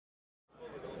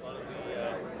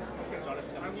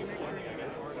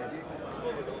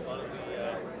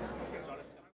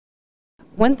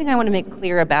One thing I want to make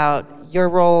clear about your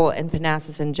role and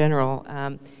Panasas in general,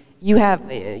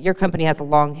 your company has a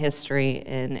long history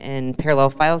in parallel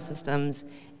file systems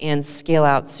and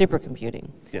scale-out supercomputing.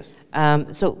 Yes.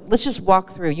 So let's just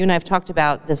walk through. You and I have talked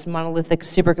about this monolithic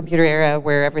supercomputer era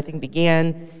where everything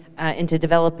began into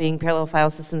developing parallel file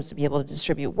systems to be able to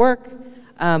distribute work.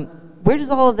 Where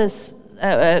does all of this,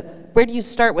 where do you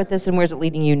start with this and where's it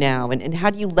leading you now? And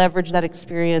how do you leverage that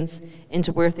experience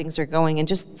into where things are going? And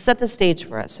just set the stage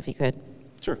for us, if you could.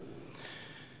 Sure.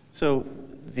 So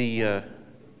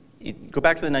go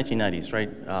back to the 1990s, right?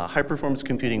 High-performance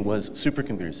computing was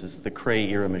supercomputers. This is the Cray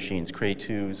era machines, Cray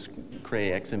 2s,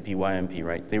 Cray XMP, YMP,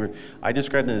 right? I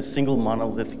described them as single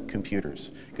monolithic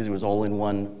computers because it was all in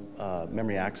one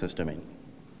memory access domain.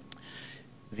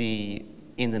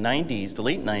 In the 90s, the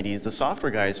late 90s, the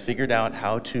software guys figured out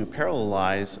how to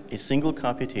parallelize a single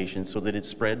computation so that it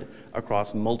spread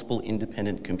across multiple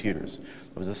independent computers.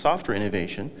 It was a software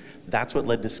innovation. That's what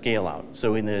led to scale out.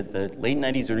 So in the late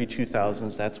 90s, early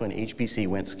 2000s, that's when HPC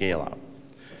went scale out.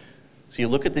 So you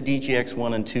look at the DGX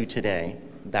 1 and 2 today,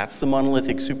 that's the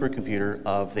monolithic supercomputer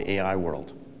of the AI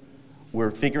world.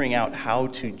 We're figuring out how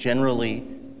to generally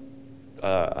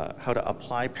how to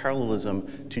apply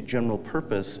parallelism to general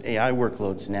purpose AI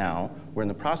workloads now. We're in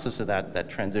the process of that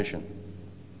transition.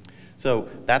 So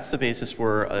that's the basis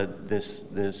for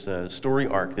this story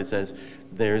arc that says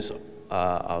there's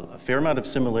a fair amount of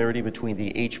similarity between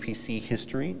the HPC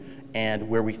history and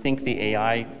where we think the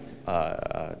AI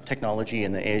technology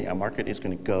and the AI market is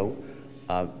going to go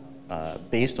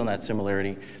based on that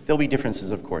similarity. There'll be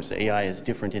differences, of course. AI is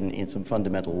different in some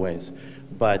fundamental ways.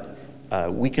 But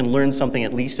we can learn something,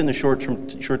 at least in the short to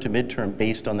midterm,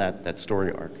 based on that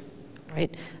story arc.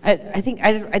 Right. I think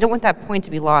I don't want that point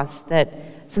to be lost, that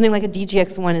something like a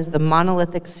DGX-1 is the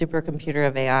monolithic supercomputer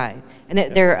of AI. And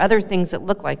there are other things that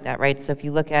look like that, right? So if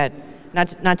you look at,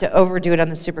 not to overdo it on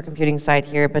the supercomputing side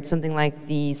here, but something like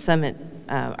the Summit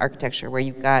architecture, where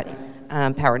you've got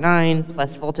Power 9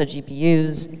 plus Volta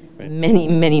GPUs, right.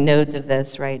 many nodes of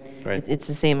this, right? It's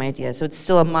the same idea. So it's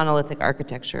still a monolithic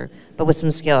architecture, but with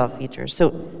some scale-out features. So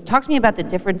talk to me about the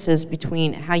differences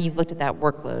between how you've looked at that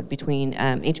workload between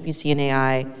HPC and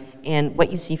AI, and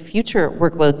what you see future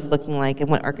workloads looking like, and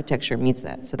what architecture meets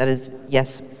that. So that is,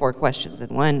 yes, 4 questions in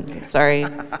one. Sorry.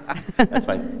 That's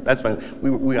fine. That's fine.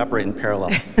 We operate in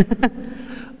parallel.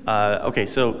 Okay,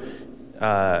 so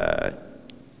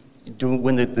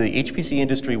when the HPC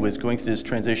industry was going through this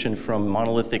transition from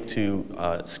monolithic to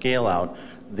scale out,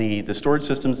 the storage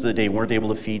systems of the day weren't able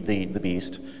to feed the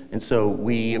beast. And so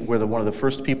we were one of the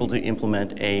first people to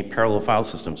implement a parallel file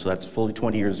system. So that's fully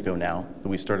 20 years ago now that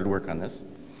we started work on this.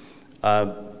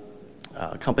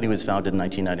 A company was founded in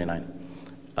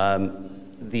 1999.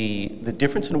 The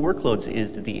difference in workloads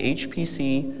is that the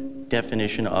HPC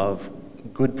definition of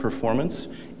good performance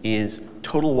is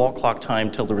total wall clock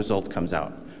time till the result comes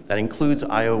out. That includes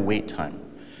I/O wait time.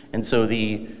 And so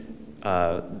the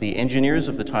engineers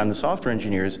of the time, the software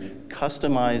engineers,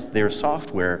 customized their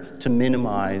software to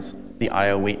minimize the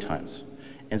I/O wait times.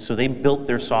 And so they built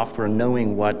their software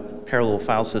knowing what parallel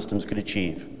file systems could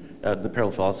achieve, the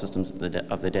parallel file systems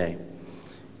of the day.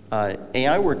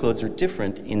 AI workloads are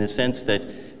different in the sense that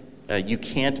you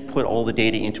can't put all the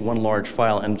data into one large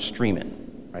file and stream it.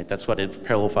 Right? That's what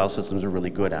parallel file systems are really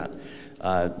good at.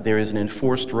 There is an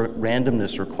enforced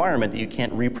randomness requirement that you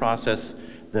can't reprocess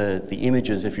the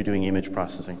images if you're doing image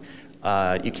processing.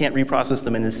 You can't reprocess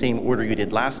them in the same order you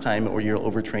did last time, or you'll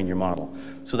overtrain your model.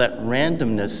 So that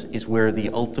randomness is where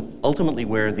ultimately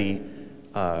where the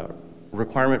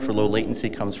requirement for low latency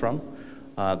comes from.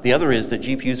 The other is that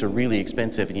GPUs are really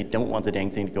expensive, and you don't want the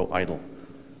dang thing to go idle.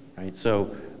 Right?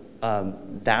 So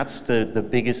that's the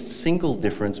biggest single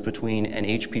difference between an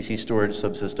HPC storage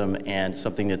subsystem and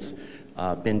something that's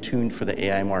been tuned for the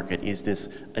AI market, is this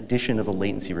addition of a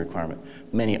latency requirement.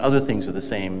 Many other things are the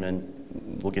same,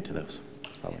 and we'll get to those.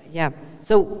 Probably. Yeah.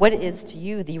 So what is to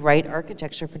you the right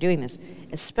architecture for doing this,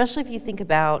 especially if you think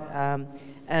about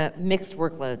mixed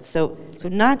workloads? So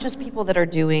not just people that are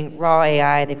doing raw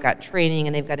AI, they've got training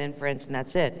and they've got inference and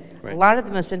that's it. Right. A lot of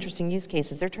the most interesting use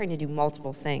cases, they're trying to do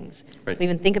multiple things. Right. So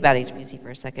even think about HPC for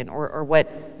a second, or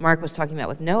what Mark was talking about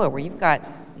with Noah, where you've got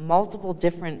multiple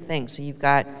different things. So you've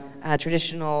got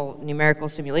traditional numerical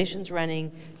simulations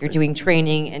running, you're doing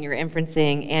training and you're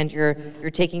inferencing, and you're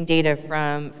taking data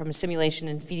from a simulation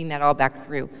and feeding that all back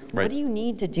through. Right. What do you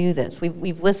need to do this?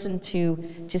 We've listened to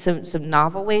some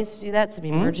novel ways to do that, some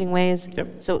emerging ways.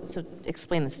 Yep. So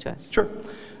explain this to us. Sure.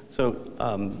 So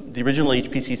the original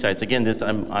HPC sites, again,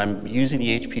 I'm using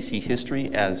the HPC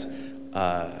history as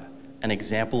an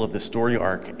example of the story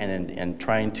arc and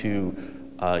trying to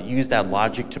use that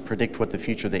logic to predict what the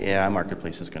future of the AI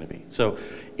marketplace is going to be. So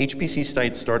HPC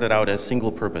sites started out as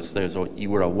single purpose. You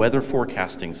were a weather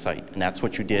forecasting site, and that's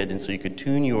what you did, and so you could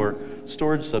tune your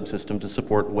storage subsystem to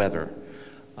support weather.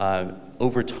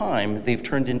 Over time, they've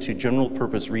turned into general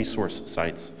purpose resource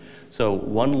sites. So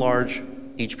one large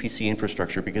HPC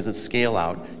infrastructure, because it's scale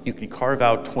out, you could carve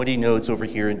out 20 nodes over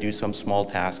here and do some small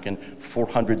task and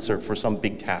 400 for some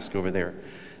big task over there.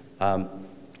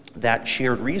 That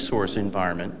shared resource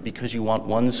environment, because you want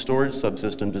one storage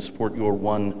subsystem to support your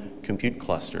one compute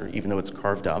cluster, even though it's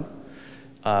carved up,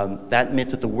 that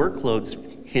meant that the workloads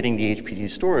hitting the HPC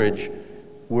storage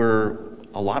were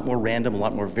a lot more random, a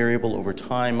lot more variable over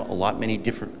time, a lot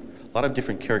of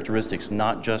different characteristics,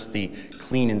 not just the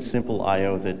clean and simple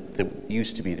I/O that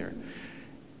used to be there.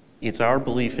 It's our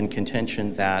belief and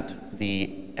contention that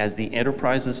as the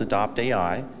enterprises adopt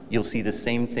AI, you'll see the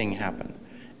same thing happen.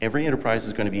 Every enterprise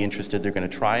is going to be interested. They're going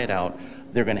to try it out.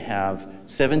 They're going to have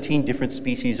 17 different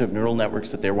species of neural networks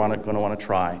that they're going to want to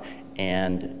try,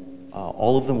 and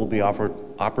all of them will be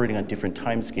operating on different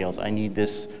timescales. I need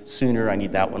this sooner. I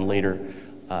need that one later.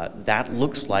 That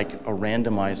looks like a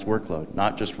randomized workload,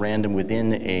 not just random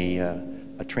within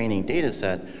a training data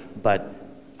set,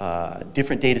 but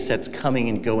different data sets coming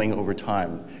and going over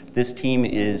time. This team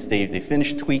they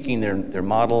finished tweaking their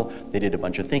model, they did a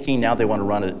bunch of thinking, now they want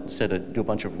to do a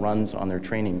bunch of runs on their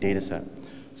training data set.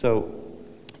 So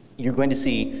you're going to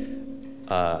see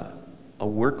a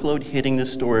workload hitting the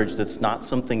storage that's not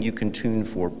something you can tune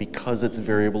for because it's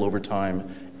variable over time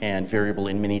and variable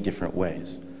in many different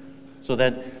ways. So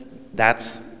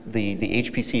that's the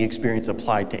HPC experience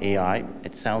applied to AI.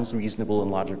 It sounds reasonable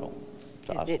and logical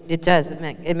to us. It does.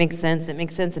 It makes sense. It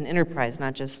makes sense in enterprise,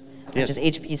 not just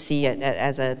HPC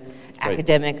as a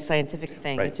academic, scientific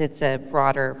thing. Right. It's a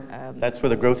broader. That's where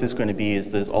the growth is going to be.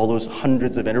 Is there's all those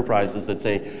hundreds of enterprises that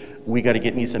say, "We got to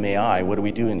get me some AI. What do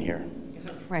we do in here?"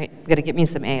 Right. We got to get me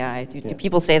some AI. Do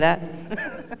people say that?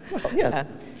 Well, yes.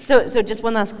 So just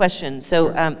one last question.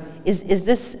 So is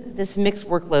this mixed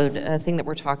workload thing that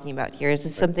we're talking about here, is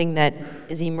this something that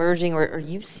is emerging, or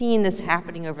you've seen this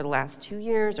happening over the last 2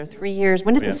 years or 3 years?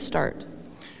 When did this start?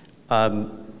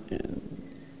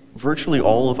 Virtually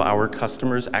all of our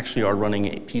customers actually are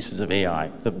running pieces of AI.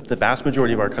 The vast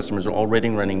majority of our customers are already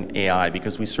running AI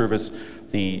because we service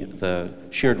the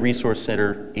shared resource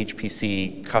center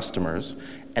HPC customers,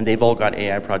 and they've all got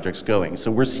AI projects going. So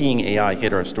we're seeing AI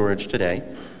hit our storage today,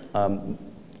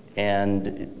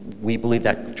 and we believe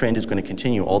that trend is going to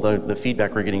continue, although the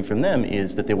feedback we're getting from them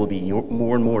is that there will be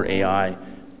more and more AI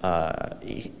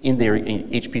in their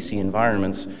HPC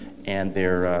environments, and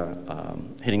they're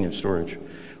hitting their storage.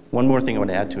 One more thing I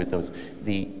want to add to it, though, is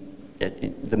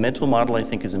the mental model, I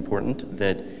think, is important,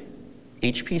 that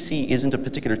HPC isn't a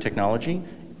particular technology.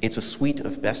 It's a suite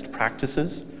of best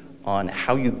practices on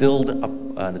how you build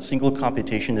a single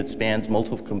computation that spans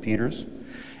multiple computers.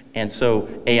 And so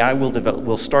AI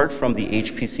will start from the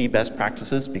HPC best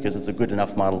practices because it's a good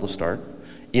enough model to start.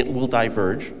 It will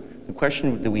diverge. The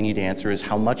question that we need to answer is,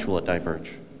 how much will it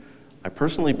diverge? I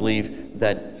personally believe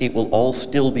that it will all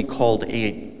still be called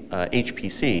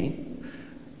HPC,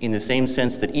 in the same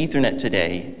sense that Ethernet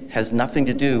today has nothing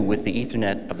to do with the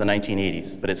Ethernet of the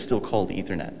 1980s, but it's still called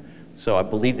Ethernet. So I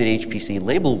believe that HPC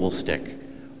label will stick,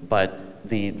 but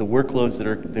the workloads that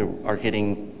are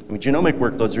hitting, I mean, genomic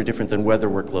workloads are different than weather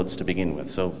workloads to begin with,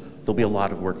 so there'll be a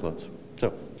lot of workloads.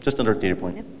 So just another data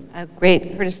point. Yep.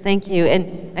 Great, Curtis, thank you.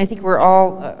 And I think we're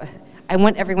all, I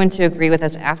want everyone to agree with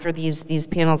us after these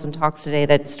panels and talks today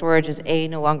that storage is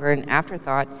no longer an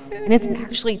afterthought, and it's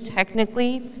actually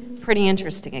technically pretty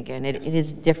interesting again. It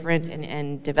is different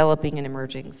and developing and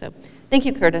emerging. So thank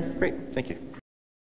you, Curtis. Great, thank you.